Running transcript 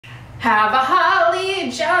Have a holly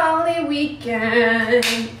jolly weekend.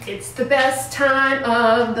 It's the best time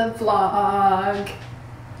of the vlog.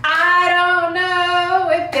 I don't know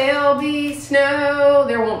if there'll be snow.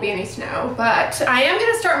 There won't be any snow, but I am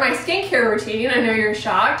gonna start my skincare routine. I know you're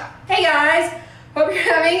shocked. Hey guys, hope you're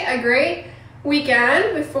having a great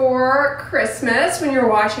weekend before Christmas when you're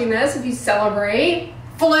watching this, if you celebrate.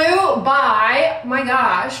 Flew by, my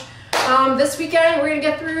gosh. This weekend we're gonna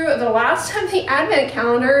get through the last of the advent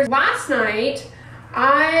calendar. Last night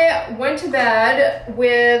I went to bed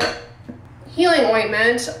with healing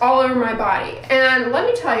ointment all over my body, and let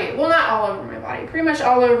me tell you, well, not all over my body, pretty much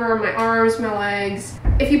all over my arms, my legs.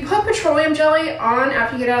 If you put petroleum jelly on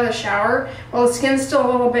after you get out of the shower while the skin's still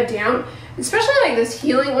a little bit damp, especially like this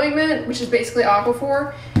healing ointment, which is basically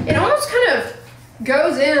Aquaphor, it almost kind of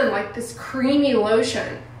goes in like this creamy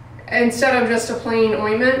lotion instead of just a plain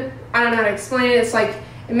ointment. I don't know how to explain it. It's like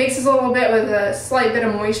it mixes a little bit with a slight bit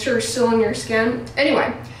of moisture still in your skin.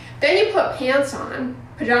 Anyway, then you put pants on,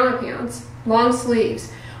 pajama pants, long sleeves.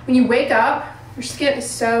 When you wake up, your skin is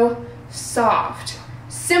so soft.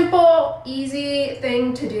 Simple, easy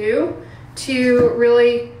thing to do to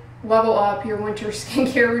really level up your winter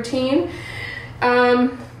skincare routine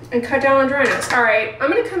and cut down on dryness. All right, I'm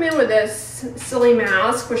gonna come in with this silly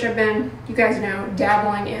mask, which I've been, you guys know,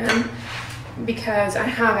 dabbling in because I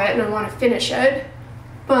have it and I want to finish it,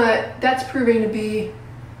 but that's proving to be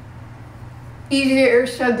easier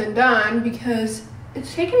said than done because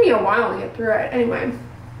it's taken me a while to get through it. Anyway,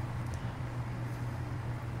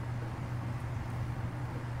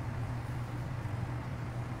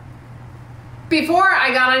 before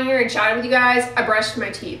I got on here and chatted with you guys, I brushed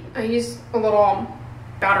my teeth. I used a little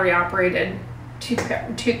battery operated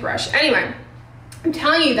toothbrush. Anyway, I'm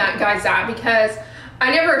telling you that, guys, because I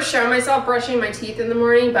never show myself brushing my teeth in the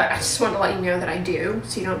morning, but I just want to let you know that I do,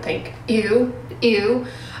 so you don't think, ew.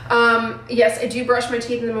 Yes, I do brush my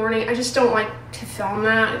teeth in the morning. I just don't like to film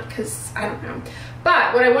that because I don't know.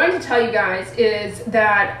 But what I wanted to tell you guys is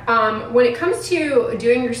that when it comes to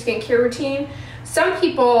doing your skincare routine, some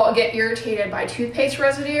people get irritated by toothpaste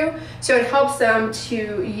residue, so it helps them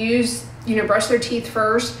to use, brush their teeth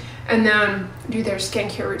first and then do their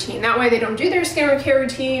skincare routine. That way they don't do their skincare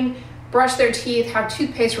routine, brush their teeth, have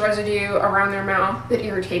toothpaste residue around their mouth that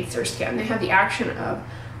irritates their skin. They have the action of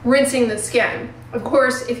rinsing the skin. Of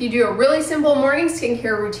course, if you do a really simple morning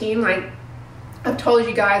skincare routine, like I've told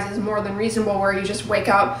you guys is more than reasonable, where you just wake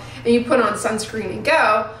up and you put on sunscreen and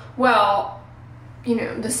go, well,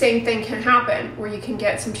 the same thing can happen where you can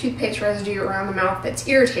get some toothpaste residue around the mouth that's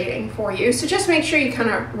irritating for you. So just make sure you kind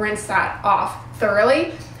of rinse that off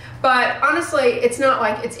thoroughly. But honestly, it's not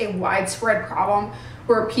like it's a widespread problem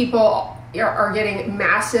where people are getting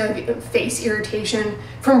massive face irritation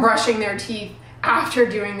from brushing their teeth after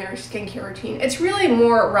doing their skincare routine. It's really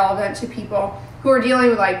more relevant to people who are dealing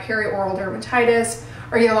with like perioral dermatitis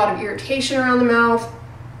or get a lot of irritation around the mouth.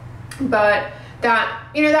 But that,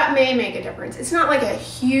 that may make a difference. It's not like a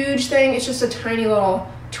huge thing. It's just a tiny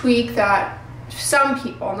little tweak that some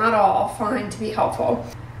people, not all, find to be helpful.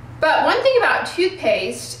 But one thing about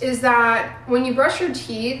toothpaste is that when you brush your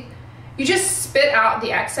teeth, you just spit out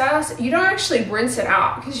the excess. You don't actually rinse it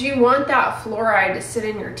out because you want that fluoride to sit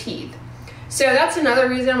in your teeth. So that's another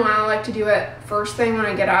reason why I like to do it first thing when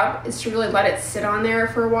I get up, is to really let it sit on there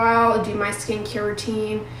for a while and do my skincare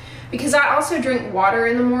routine. Because I also drink water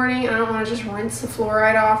in the morning and I don't want to just rinse the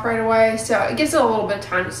fluoride off right away. So it gives it a little bit of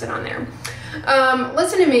time to sit on there.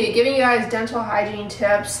 Listen to me, giving you guys dental hygiene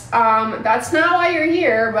tips. That's not why you're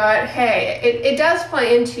here, but hey, it does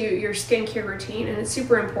play into your skincare routine, and it's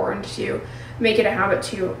super important to make it a habit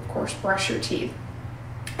to, of course, brush your teeth.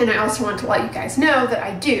 And I also want to let you guys know that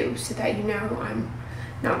I do, so that you know I'm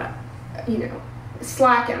not,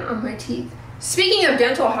 slacking on my teeth. Speaking of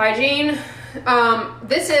dental hygiene,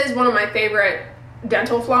 this is one of my favorite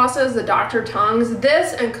dental flosses, the Dr. Tongue's.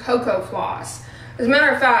 This and Cocoa Floss. As a matter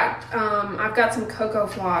of fact, I've got some Cocoa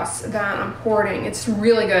Floss that I'm hoarding. It's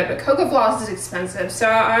really good, but Cocoa Floss is expensive, so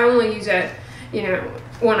I only use it,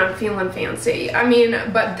 when I'm feeling fancy.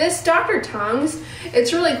 But this Dr. Tongue's,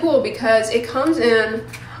 it's really cool because it comes in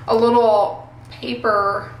a little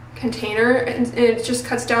paper container and it just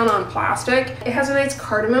cuts down on plastic. It has a nice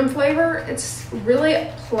cardamom flavor. It's really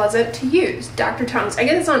pleasant to use. Dr. Tongue's. I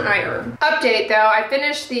get this on iHerb. Update though, I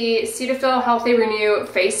finished the Cetaphil Healthy Renew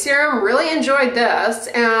face serum. Really enjoyed this,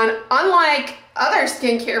 and unlike other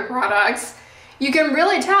skincare products, you can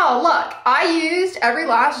really tell, look, I used every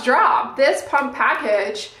last drop. This pump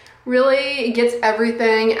package really gets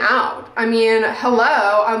everything out.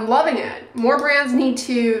 Hello, I'm loving it. More brands need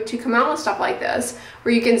to come out with stuff like this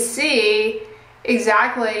where you can see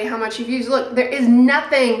exactly how much you've used. Look, there is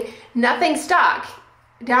nothing nothing stuck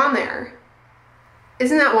down there.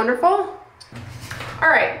 Isn't that wonderful? All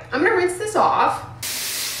right, I'm gonna rinse this off.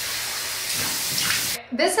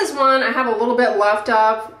 This is one I have a little bit left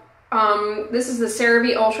of. This is the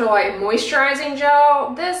CeraVe Ultralight Moisturizing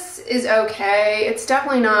Gel. This is okay. It's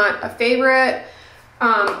definitely not a favorite.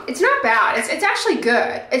 It's not bad. It's actually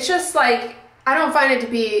good. It's just like, I don't find it to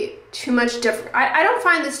be too much different. I don't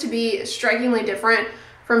find this to be strikingly different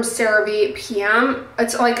from CeraVe PM.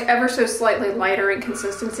 It's like ever so slightly lighter in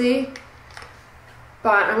consistency.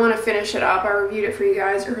 But I want to finish it up. I reviewed it for you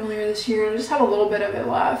guys earlier this year and I just have a little bit of it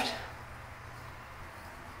left.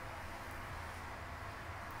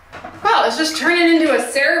 Well, it's just turning into a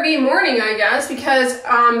CeraVe morning, I guess, because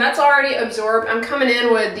that's already absorbed. I'm coming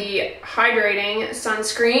in with the hydrating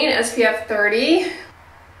sunscreen, SPF 30.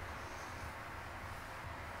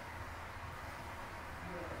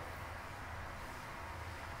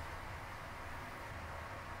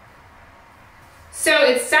 So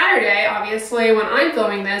it's Saturday, obviously, when I'm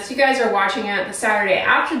filming this. You guys are watching it the Saturday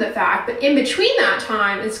after the fact, but in between that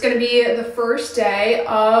time, it's gonna be the first day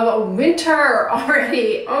of winter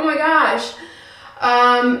already. Oh my gosh.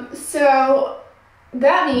 So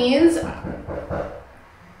that means,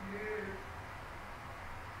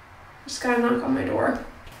 just gotta knock on my door.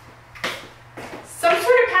 Some sort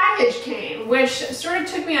of package came, which sort of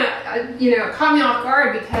took me, caught me off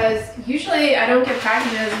guard because usually I don't get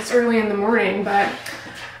packages this early in the morning, but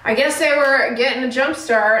I guess they were getting a jump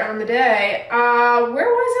start on the day. Where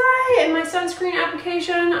was I in my sunscreen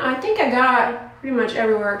application? I think I got pretty much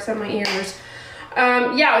everywhere except my ears.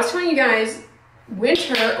 Yeah, I was telling you guys,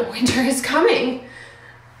 winter is coming.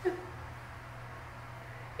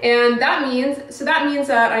 And that means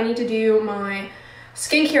that I need to do my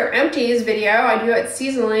skincare empties video. I do it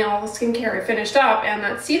seasonally, all the skincare I finished up, and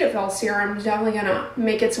that Cetaphil serum is definitely gonna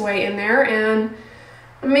make its way in there, and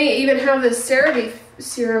I may even have this CeraVe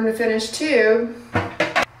serum to finish too.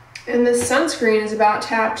 And this sunscreen is about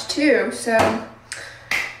tapped too, so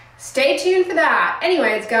stay tuned for that.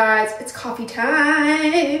 Anyways, guys, it's coffee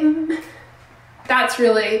time. That's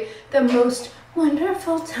really the most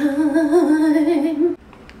wonderful time.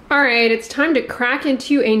 All right, it's time to crack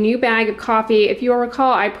into a new bag of coffee. If you'll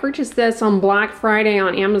recall, I purchased this on Black Friday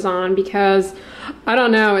on Amazon because, I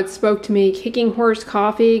don't know, it spoke to me. Kicking Horse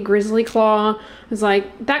Coffee, Grizzly Claw. I was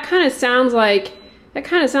like, that kind of sounds like a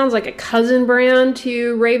cousin brand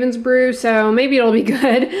to Raven's Brew, so maybe it'll be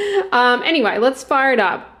good. Anyway, let's fire it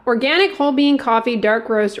up. Organic whole bean coffee, dark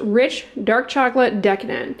roast, rich, dark chocolate,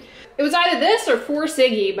 decadent. It was either this or 4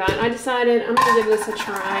 Siggy, but I decided I'm gonna give this a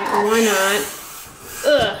try, or why not?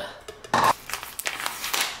 Ugh.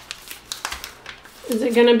 Is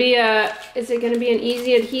it gonna be an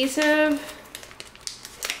easy adhesive?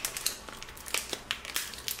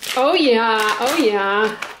 Oh yeah, oh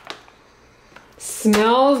yeah.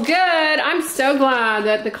 Smells good. I'm so glad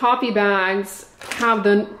that the coffee bags have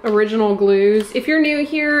the original glues. If you're new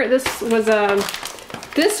here, this was a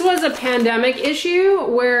pandemic issue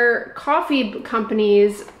where coffee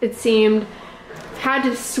companies, it seemed, had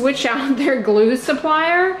to switch out their glue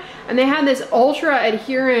supplier, and they had this ultra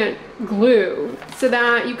adherent glue so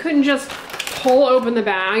that you couldn't just pull open the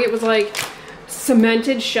bag. It was like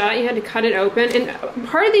cemented shut. You had to cut it open, and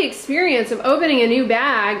part of the experience of opening a new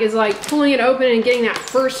bag is like pulling it open and getting that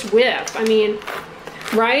first whiff. I mean,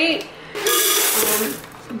 right?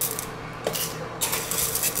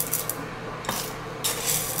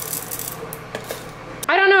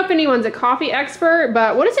 I don't know if anyone's a coffee expert,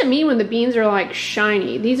 but what does it mean when the beans are like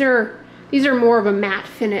shiny? These are more of a matte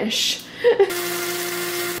finish. You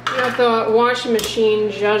got the washing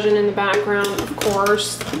machine judging in the background, of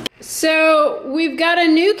course. So we've got a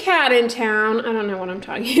new cat in town. I don't know what I'm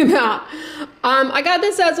talking about. I got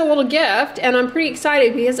this as a little gift, and I'm pretty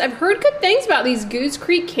excited because I've heard good things about these Goose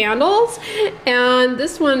Creek candles, and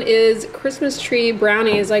this one is Christmas tree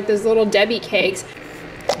brownies, like those little Debbie cakes.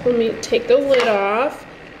 Let me take the lid off.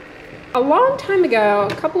 A long time ago,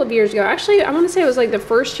 a couple of years ago, actually I want to say it was like the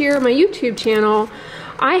first year of my YouTube channel,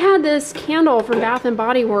 I had this candle from Bath and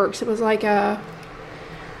Body Works. It was like a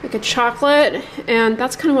chocolate, and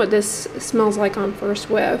that's kind of what this smells like on first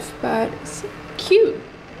whiff, but it's cute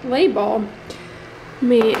label. Let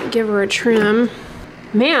me give her a trim.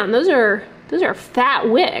 Man, those are fat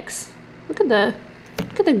wicks. Look at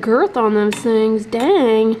the girth on those things.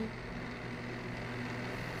 Dang.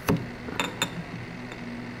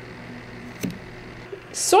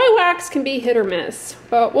 Soy wax can be hit or miss,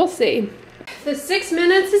 but we'll see. The 6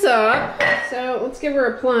 minutes is up, so let's give her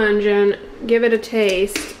a plunge and give it a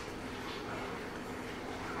taste.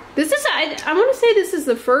 This is, I want to say this is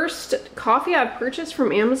the first coffee I've purchased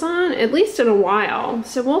from Amazon, at least in a while.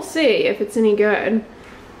 So we'll see if it's any good.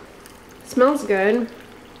 It smells good.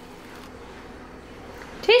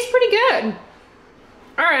 Tastes pretty good.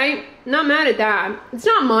 All right, not mad at that. It's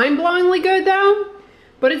not mind-blowingly good though,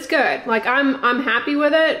 but it's good. Like I'm happy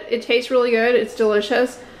with it. It tastes really good. It's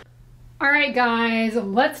delicious. All right, guys,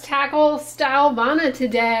 let's tackle Stylevana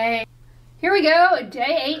today. Here we go,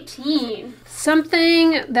 day 18.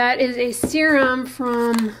 Something that is a serum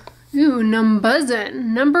from Numbuzzin,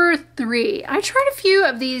 number 3. I tried a few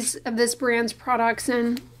of this brand's products,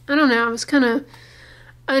 and I don't know, I was kind of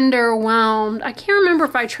underwhelmed. I can't remember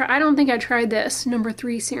if I don't think I tried this number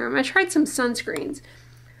 3 serum. I tried some sunscreens.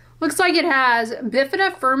 Looks like it has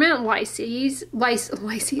bifida ferment lyses,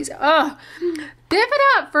 bifida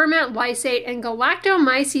ferment lysate and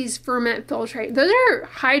galactomyces ferment filtrate. Those are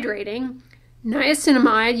hydrating.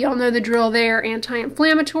 Niacinamide, y'all know the drill there.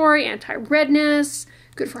 Anti-inflammatory, anti-redness,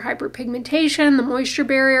 good for hyperpigmentation, the moisture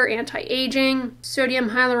barrier, anti-aging.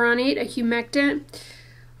 Sodium hyaluronate, a humectant.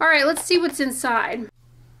 All right, let's see what's inside.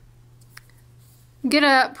 Get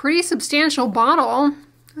a pretty substantial bottle.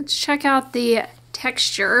 Let's check out the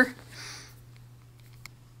texture.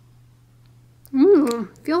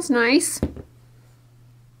 Feels nice.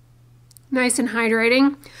 Nice and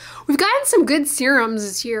hydrating. We've gotten some good serums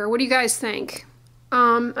this year. What do you guys think?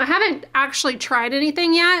 I haven't actually tried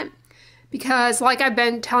anything yet because, like I've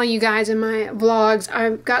been telling you guys in my vlogs,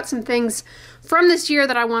 I've got some things from this year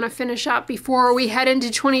that I want to finish up before we head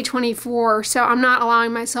into 2024. So I'm not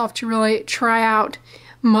allowing myself to really try out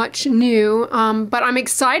much new, but I'm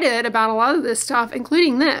excited about a lot of this stuff,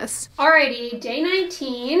 including this. Alrighty, day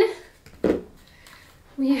 19.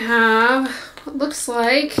 We have what looks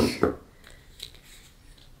like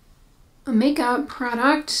a makeup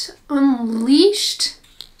product, Unleashed.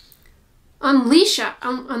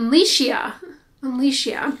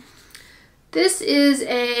 This is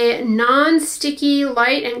a non-sticky,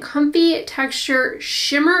 light and comfy texture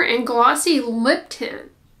shimmer and glossy lip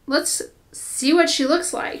tint. Let's see what she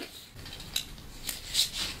looks like.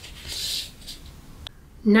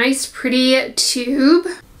 Nice pretty tube.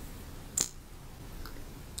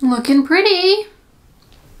 Looking pretty.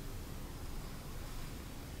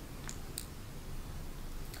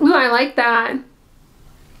 Ooh, I like that.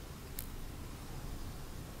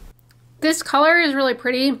 This color is really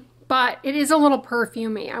pretty, but it is a little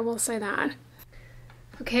perfumey, I will say that.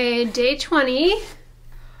 Okay, day 20.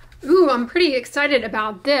 Ooh, I'm pretty excited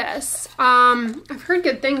about this. I've heard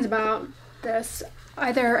good things about this.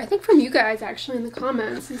 Either, I think from you guys actually in the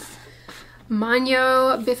comments. It's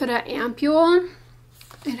Magno Bifida Ampule.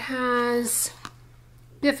 It has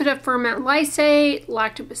bifida ferment lysate,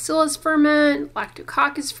 lactobacillus ferment,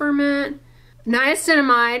 lactococcus ferment,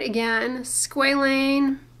 niacinamide again,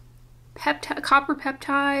 squalane, copper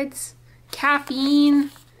peptides,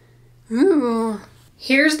 caffeine. Ooh.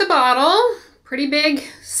 Here's the bottle, pretty big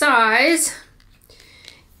size,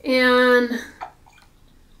 and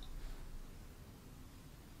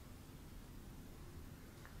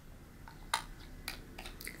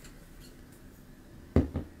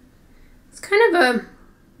it's kind of a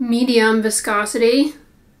medium viscosity,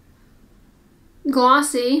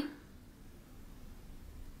 glossy,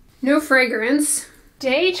 no fragrance.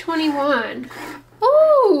 Day 21.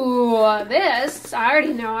 Ooh, this I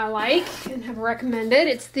already know I like and have recommended.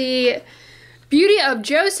 It's the Beauty of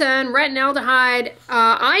Joseon Retinaldehyde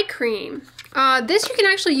Eye Cream. This you can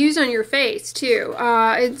actually use on your face too.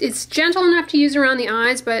 It's gentle enough to use around the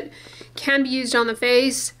eyes, but can be used on the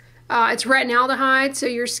face. It's retinaldehyde, so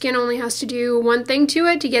your skin only has to do one thing to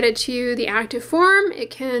it to get it to the active form. It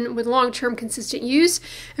can, with long-term consistent use,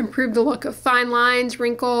 improve the look of fine lines,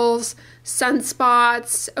 wrinkles,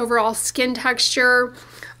 sunspots, overall skin texture,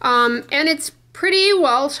 and it's pretty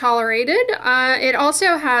well tolerated. It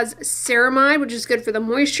also has ceramide, which is good for the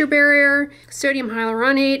moisture barrier, sodium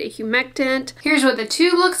hyaluronate, a humectant. Here's what the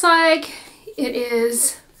tube looks like. It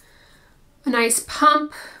is a nice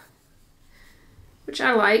pump, which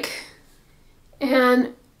I like,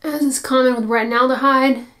 and as is common with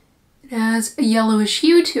retinaldehyde, it has a yellowish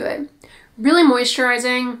hue to it. Really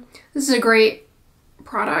moisturizing. This is a great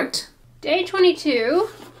product. Day 22,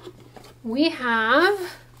 we have,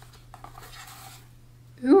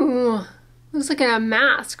 ooh, looks like a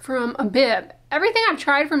mask from Abib. Everything I've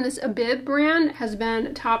tried from this Abib brand has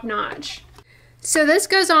been top notch. So this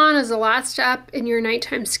goes on as the last step in your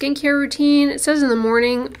nighttime skincare routine. It says in the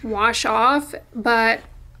morning, wash off, but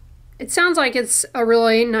it sounds like it's a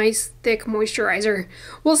really nice thick moisturizer.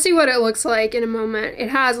 We'll see what it looks like in a moment. It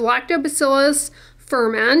has lactobacillus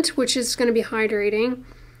ferment, which is going to be hydrating,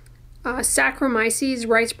 Saccharomyces,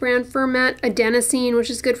 rice bran ferment, adenosine, which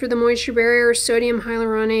is good for the moisture barrier, sodium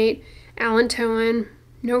hyaluronate, allantoin,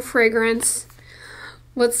 no fragrance.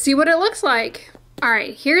 Let's see what it looks like. All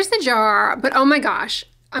right, here's the jar, but oh my gosh,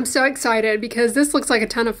 I'm so excited because this looks like a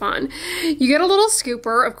ton of fun. You get a little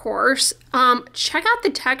scooper, of course. Check out the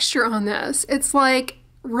texture on this. It's like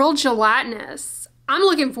real gelatinous. I'm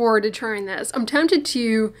looking forward to trying this. I'm tempted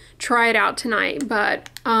to try it out tonight, but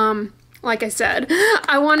like I said,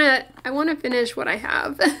 I wanna finish what I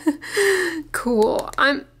have. Cool.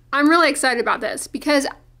 I'm really excited about this because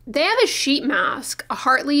they have a sheet mask, a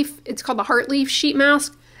heart leaf. It's called the heart leaf sheet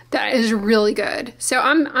mask. That is really good. So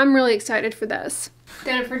I'm really excited for this.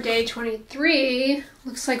 Then for day 23,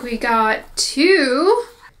 looks like we got two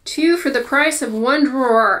for the price of one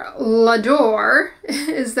drawer. L'Adore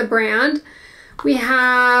is the brand. We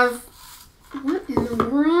have, what in the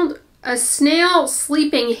world? A snail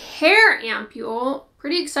sleeping hair ampule.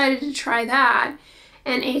 Pretty excited to try that.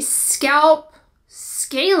 And a scalp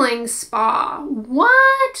scaling spa.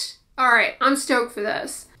 What? All right, I'm stoked for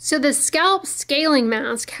this. So the scalp scaling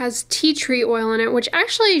mask has tea tree oil in it, which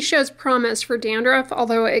actually shows promise for dandruff,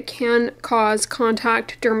 although it can cause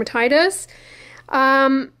contact dermatitis.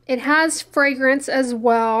 It has fragrance as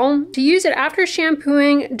well. To use it after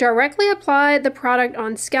shampooing, directly apply the product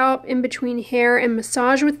on scalp in between hair and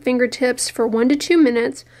massage with fingertips for 1 to 2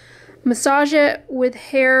 minutes. Massage it with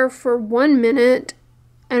hair for 1 minute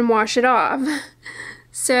and wash it off.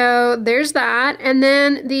 So there's that. And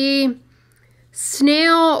then the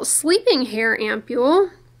snail sleeping hair ampule.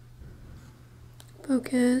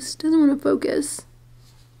 Focus. Doesn't want to focus.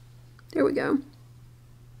 There we go.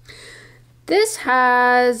 This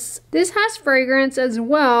has fragrance as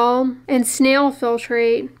well and snail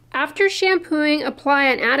filtrate. After shampooing, apply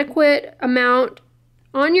an adequate amount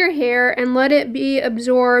on your hair and let it be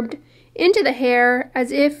absorbed into the hair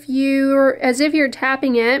as if you're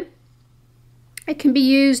tapping it. It can be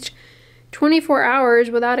used 24 hours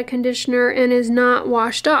without a conditioner and is not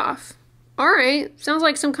washed off. All right, sounds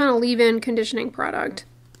like some kind of leave-in conditioning product.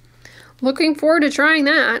 Looking forward to trying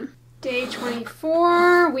that. Day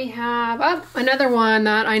 24, we have another one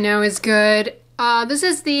that I know is good. This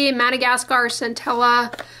is the Madagascar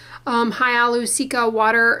Centella Hyalusica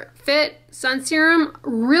Water Fit Sun Serum.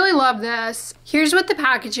 Really love this. Here's what the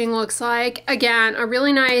packaging looks like. Again, a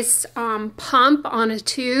really nice pump on a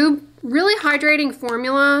tube. Really hydrating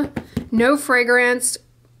formula. No fragrance.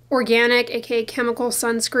 Organic, aka chemical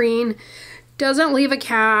sunscreen. Doesn't leave a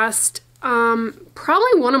cast.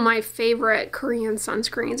 Probably one of my favorite Korean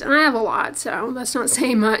sunscreens, and I have a lot, so that's not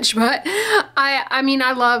saying much, but I mean,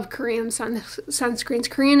 I love Korean sunscreens,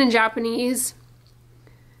 Korean and Japanese.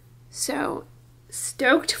 So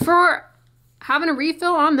stoked for having a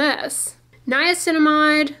refill on this.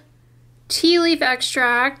 Niacinamide, tea leaf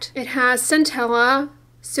extract. It has centella,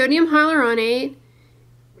 sodium hyaluronate,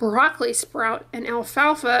 broccoli sprout, and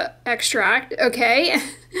alfalfa extract. Okay.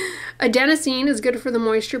 Adenosine is good for the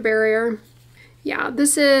moisture barrier. Yeah,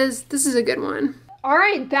 this is a good one. All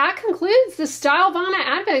right, that concludes the Stylovana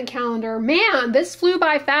Advent Calendar. Man, this flew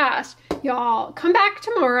by fast. Y'all, come back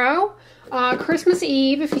tomorrow, Christmas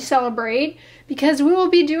Eve if you celebrate, because we will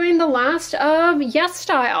be doing the last of Yes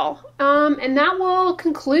Style. And that will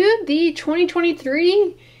conclude the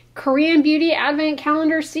 2023 Korean Beauty Advent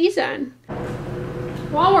Calendar season.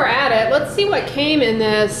 While we're at it, let's see what came in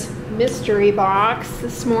this mystery box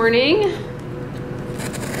this morning.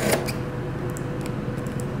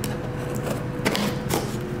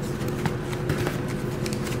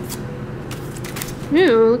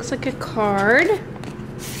 Ooh, looks like a card.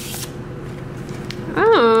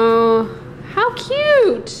 Oh, how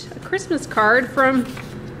cute! A Christmas card from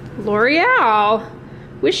L'Oreal.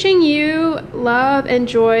 Wishing you love and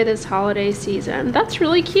joy this holiday season. That's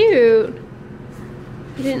really cute.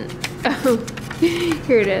 I didn't, oh,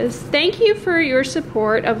 here it is. Thank you for your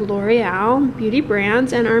support of L'Oreal beauty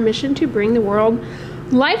brands and our mission to bring the world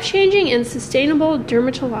life-changing and sustainable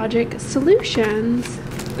dermatologic solutions.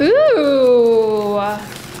 Ooh.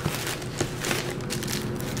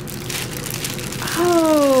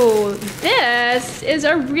 Oh, this is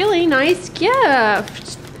a really nice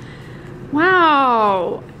gift.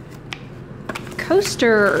 Wow.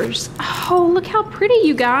 Coasters. Oh, look how pretty,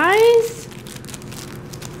 you guys.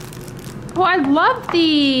 Oh, I love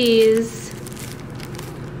these.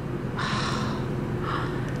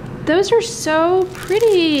 Those are so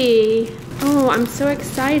pretty. Oh, I'm so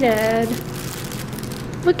excited.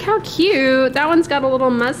 Look how cute. That one's got a little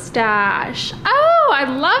mustache. Oh, I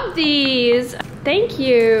love these. Thank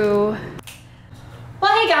you.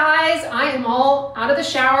 Well, hey guys, I am all out of the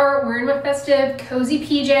shower, wearing my festive cozy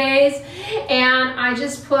PJs, and I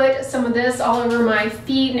just put some of this all over my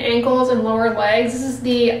feet and ankles and lower legs. This is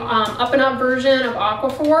the up and up version of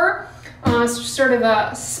Aquaphor. It's sort of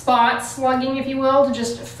a spot slugging, if you will, to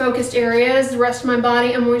just focused areas. The rest of my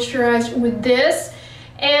body I'm moisturized with this.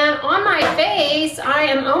 And on my face, I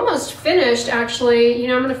am almost finished, actually. You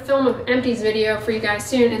know, I'm gonna film an empties video for you guys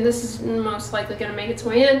soon, and this is most likely gonna make its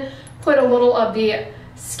way in. Put a little of the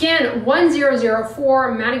Skin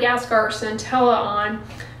 1004 Madagascar Centella on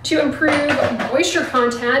to improve moisture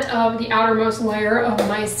content of the outermost layer of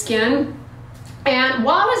my skin. And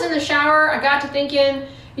while I was in the shower, I got to thinking,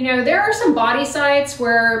 you know, there are some body sites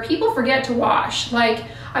where people forget to wash. Like,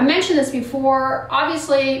 I mentioned this before,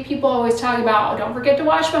 obviously people always talk about, oh, don't forget to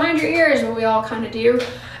wash behind your ears, but we all kind of do.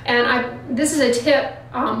 And this is a tip,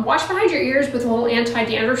 wash behind your ears with a little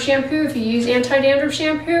anti-dandruff shampoo if you use anti-dandruff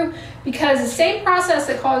shampoo, because the same process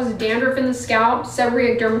that causes dandruff in the scalp,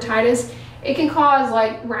 seborrheic dermatitis, it can cause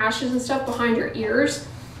like rashes and stuff behind your ears,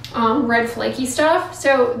 red flaky stuff.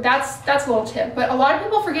 So that's a little tip. But a lot of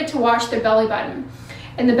people forget to wash their belly button.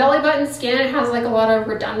 And the belly button skin has like a lot of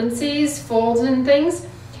redundancies, folds and things.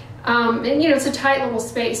 And you know, it's a tight little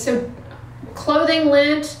space. So clothing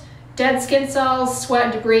lint, dead skin cells,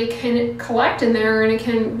 sweat, debris can collect in there, and it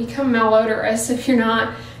can become malodorous if you're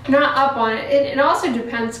not up on it. It also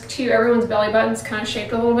depends too, everyone's belly button's kind of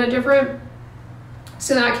shaped a little bit different.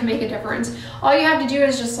 So that can make a difference. All you have to do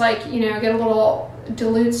is just like, you know, get a little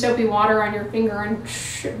dilute soapy water on your finger and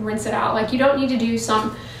rinse it out. Like, you don't need to do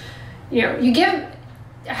some, you know,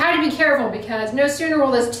 I had to be careful, because no sooner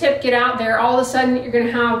will this tip get out there, all of a sudden you're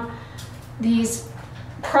gonna have these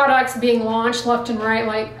products being launched left and right,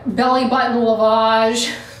 like belly button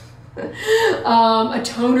lavage, a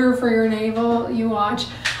toner for your navel, you watch.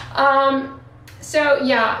 So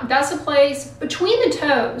yeah, that's a place. Between the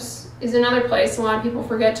toes is another place a lot of people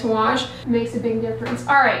forget to wash. It makes a big difference.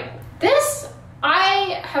 All right, this,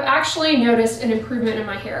 I have actually noticed an improvement in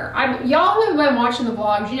my hair. Y'all who have been watching the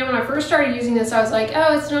vlogs, you know, when I first started using this, I was like,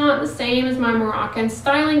 oh, it's not the same as my Moroccan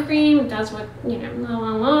styling cream. It does what, you know, la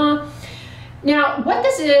la la. Now, what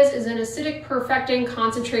this is an acidic perfecting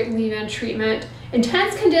concentrate leave-in treatment,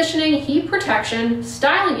 intense conditioning, heat protection,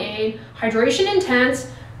 styling aid, hydration intense,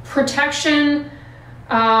 protection,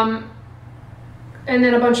 and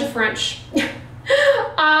then a bunch of French.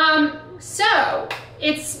 So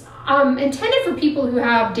it's intended for people who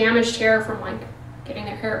have damaged hair from like getting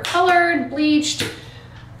their hair colored, bleached,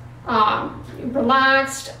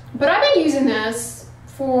 relaxed. But I've been using this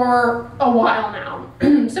for a while now,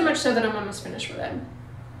 so much so that I'm almost finished with it.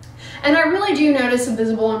 And I really do notice a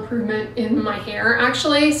visible improvement in my hair,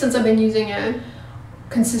 actually, since I've been using it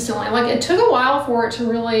consistently. Like, it took a while for it to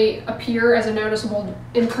really appear as a noticeable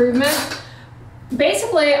improvement.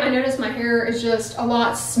 Basically, I noticed my hair is just a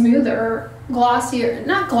lot smoother, glossier,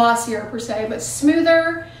 not glossier per se, but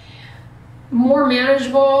smoother, more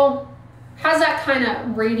manageable, has that kind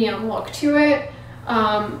of radiant look to it,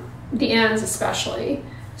 the ends especially.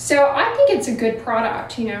 So I think it's a good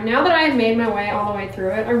product. You know, now that I've made my way all the way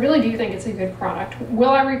through it, I really do think it's a good product. Will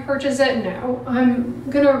I repurchase it? No. I'm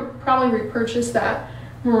gonna probably repurchase that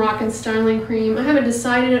Moroccan styling cream. I haven't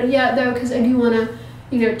decided it yet though, because I do wanna,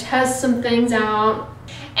 you know, test some things out.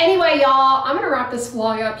 Anyway, y'all, I'm gonna wrap this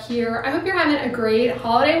vlog up here. I hope you're having a great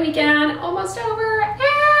holiday weekend. Almost over.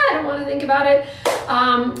 I don't want to think about it.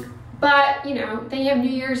 But, you know, then you have New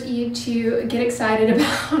Year's Eve to get excited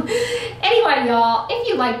about. Anyway, y'all, if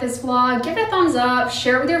you like this vlog, give it a thumbs up,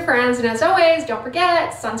 share it with your friends, and as always, don't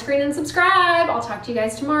forget, sunscreen and subscribe. I'll talk to you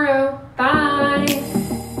guys tomorrow. Bye.